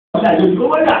What's wrong with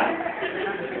you?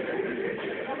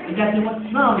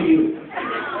 What's wrong with you?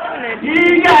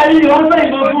 You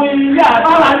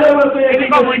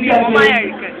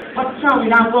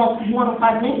want to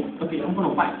fight me? Okay, I'm going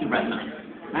to fight you right now.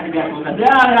 Now the guy comes and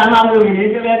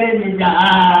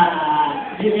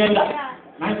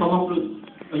nice for more clothes.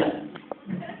 Oh yeah.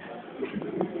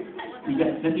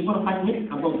 If you want to fight me,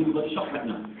 I'm going to give you a shock right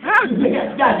now.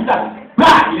 Yeah.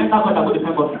 You don't talk about the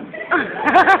time boss.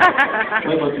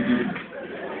 What about you do?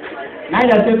 Now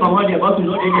they say from what they're about to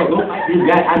know, they go fight this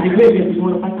guy, and the way you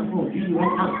want to fight him, you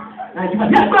right now. Now you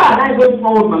must now you go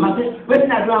forward, mama. Say, wait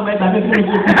till I do my baby.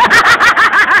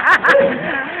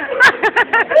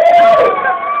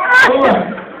 No.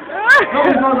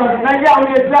 Nigeria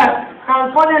only try.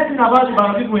 And funny thing about the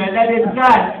people here, that they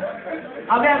try.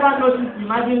 Have you ever noticed?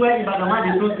 Imagine where Ibadan man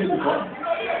they don't say before.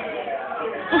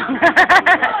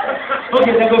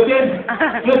 Okay, they go say,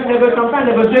 sometimes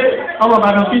they go say, oh,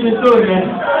 but I'm feeling so man.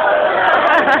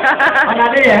 On a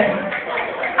day,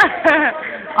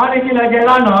 on the kilo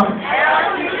gelano,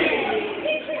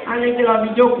 on the kilo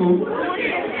bijoku.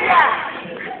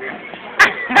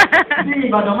 See,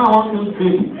 Ibadan man wants to do.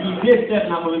 He plays step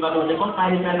now for Ibadan. They come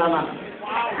carry step now.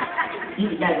 See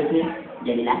the guy go say,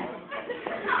 Jelila.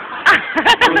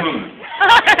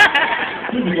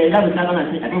 See the guy go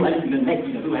say, I don't want to go next. I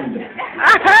don't want to go.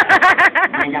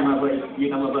 I am a boy. You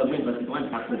come over me, but it's one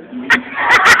tackle.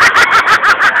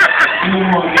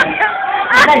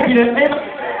 Like you,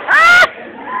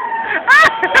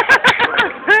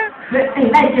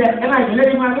 like you, am I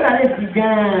letting my brother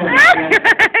begin?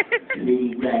 The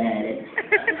brother,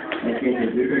 let's get the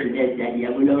good death that you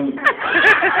have alone.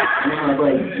 I'm a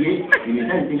boy, you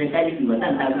don't see the kind of what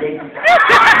I'm having.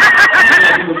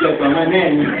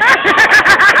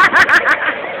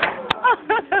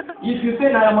 If you say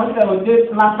that I'm going to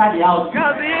just plaster the house.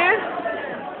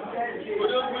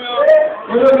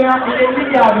 Olóògbé ilé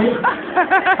ìdíje àbí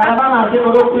Kàlàbánà àti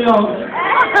olóògbé yọ̀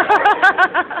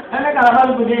ẹni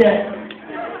Kàlàbánà kò dé yẹ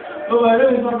owó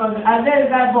ẹlòmí sọ́tọ̀ọ̀sì àdé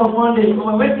ìsáì bọ̀ Monday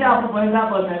owó wetin happen for inside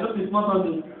bus na no be small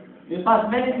something in fact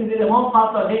many things dey one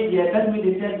pastor dey there person wey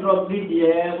dey sell drugs dey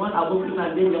there one abokinna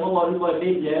dey there one worriboy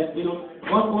dey there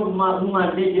one old woman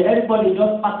dey there everybody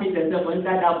just package themselves for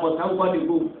inside that bus na everybody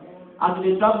go as we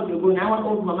dey travel dey go na one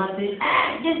old mama say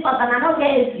this bus na no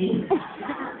get AC.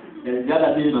 The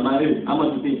other day, Mama, how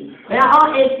much you pay? They are all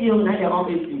 80, now they are all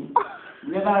 80.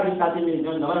 Never reach 30 minutes,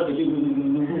 no one of the people.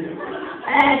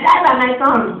 That's my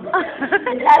son.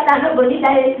 That's nobody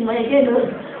that 80 money again.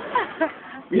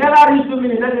 You never reach 2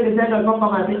 minutes, then they said, come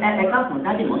and say, I can't put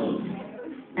that money.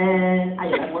 I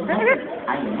don't want that.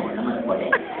 I don't know what I'm going to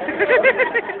do.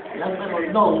 Last time I was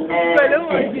known, for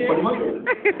the money.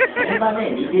 Never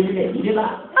then, he did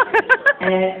that. You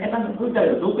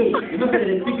know,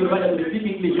 they speak about the speak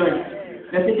English joint.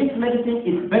 They say this medicine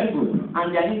is very good, and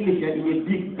their English is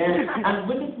big. And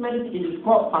with this medicine, it is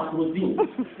called patrozine.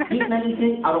 This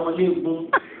medicine, aromalegum,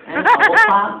 and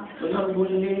apopa, you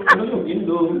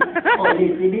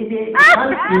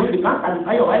can't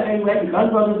satisfy your wife very well, you can't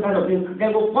do all those kind of things. They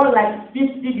will call like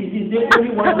 50 diseases, they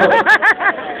only one girl.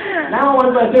 Now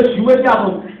one girl says, she will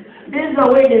travel. This is the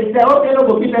way they say, okay, no,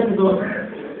 go keep that to do.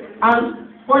 And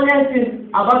funniest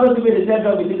thing about those people they sell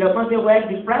drug is the person where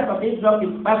the price of this drug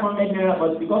is 500 naira,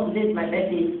 but because today is my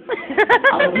birthday,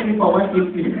 I will give it for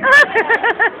 150.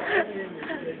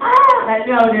 Like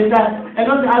how they say. And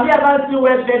also, have you ever seen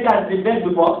where beggars they beg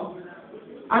before?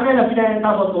 And then a few times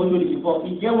I was told you before.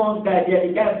 If you one guy there,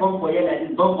 the guy born for here like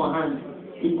this, born for hand.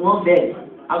 If one beg,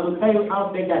 I will tell you how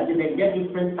beggars they get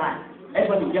different time.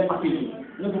 Everybody get packaging.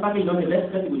 You know the package don't let's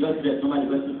go just dress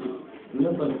normally going to say. We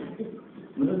don't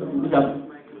do that.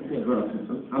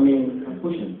 I mean, I'm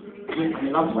pushing. I'm a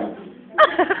last wife.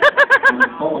 I'm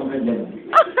 400 levels.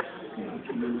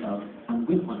 I'm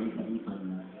good for it.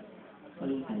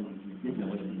 This is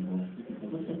what it is.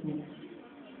 Don't let me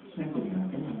strength of your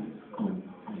come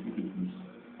and take it please.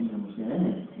 And I must say,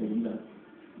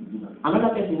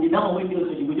 another person, the down way so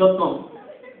she will just come.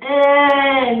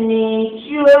 Any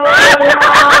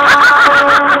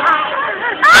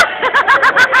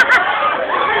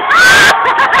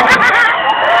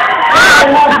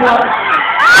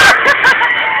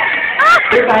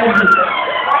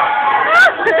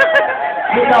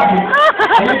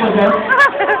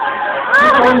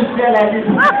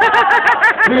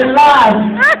relax.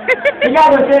 You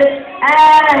gotta say, I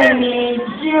need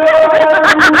you.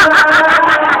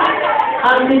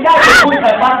 And the guy will put a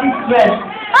party stress.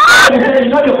 You say, you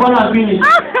know the corner and finish.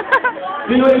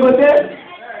 You know you go say,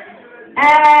 I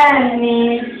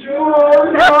need you.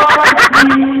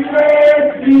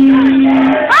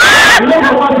 You know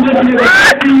the one who is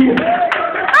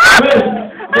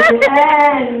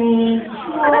Any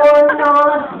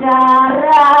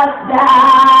Darada.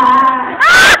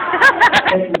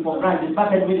 For brand, the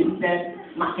market will sell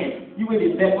market. You will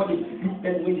sell what is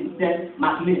this will sell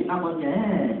market. Now what?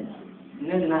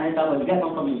 Then I will get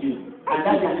some coming to. And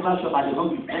that's the animal shop at the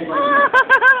wrong.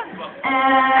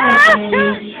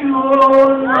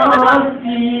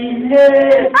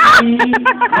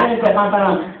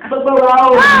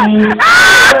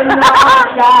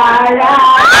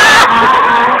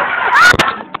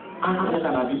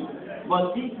 But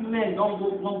these men don't go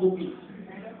quick.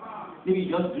 Maybe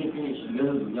just drink finish. You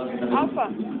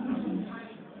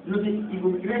know, if you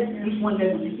dress which one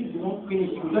level, if you won't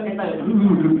finish, you will just enter your room.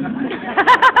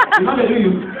 You know they do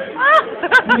you.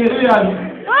 They do you.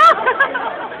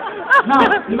 Now,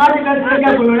 imagine that they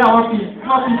get going around one piece.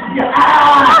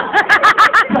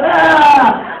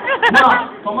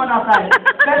 Now, come on outside.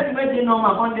 First make it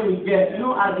normal, one day we get, you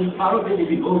know, as the Pharaoh baby,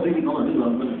 baby, come on, do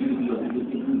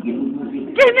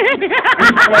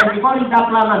before you start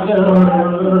planning,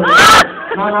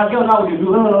 now girl now you do,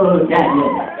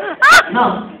 now,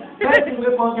 first thing we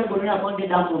want to go around one day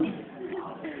that food.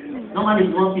 Normally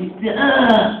you want to say,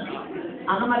 and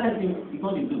normal thing you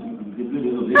want to do.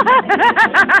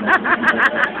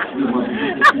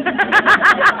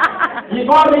 You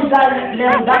go reach that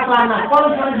level, that plan, and follow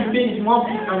the finish one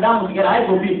piece and down together, I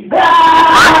go big.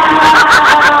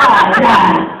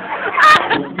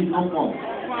 It's no fun.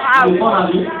 You want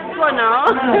to be? Fun now.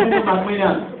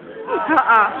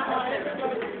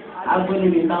 I'm going to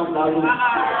be down the road.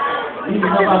 This is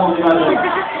not from the road.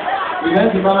 We went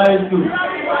to primary school. We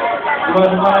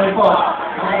went to primary 4.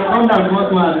 I come down to what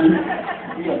man.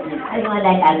 Yes, I don't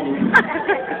like that.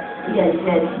 Yes.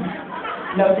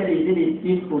 Now they did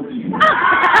it for you.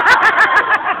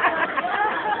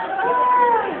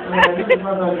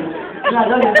 I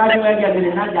don't imagine when you're going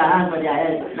to have your hands for your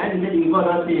head. Maybe you go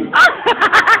down to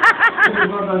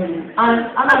and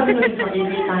I'm not going to do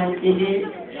any time. It is.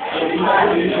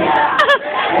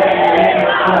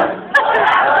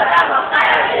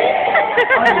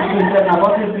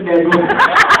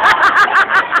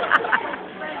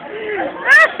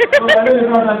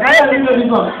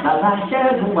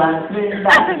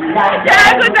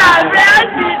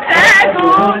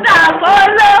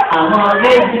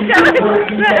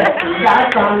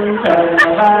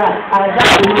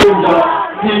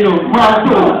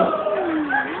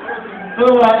 So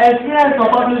experience of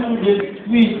publishing is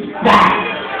sweet.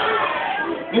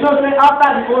 You know, say after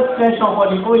the whole session for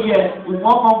the whole year, we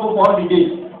won't come go for all the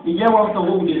days. The year won't come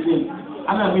go with the same.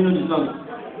 I'm not going to know the song.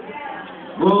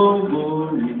 Go,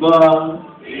 when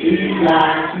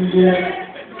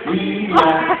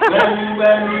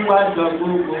was the go,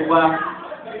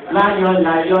 lion,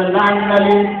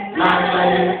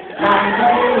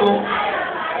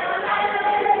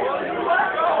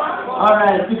 all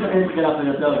right, keep your hands together for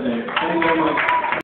yourself, man. Thank you very much.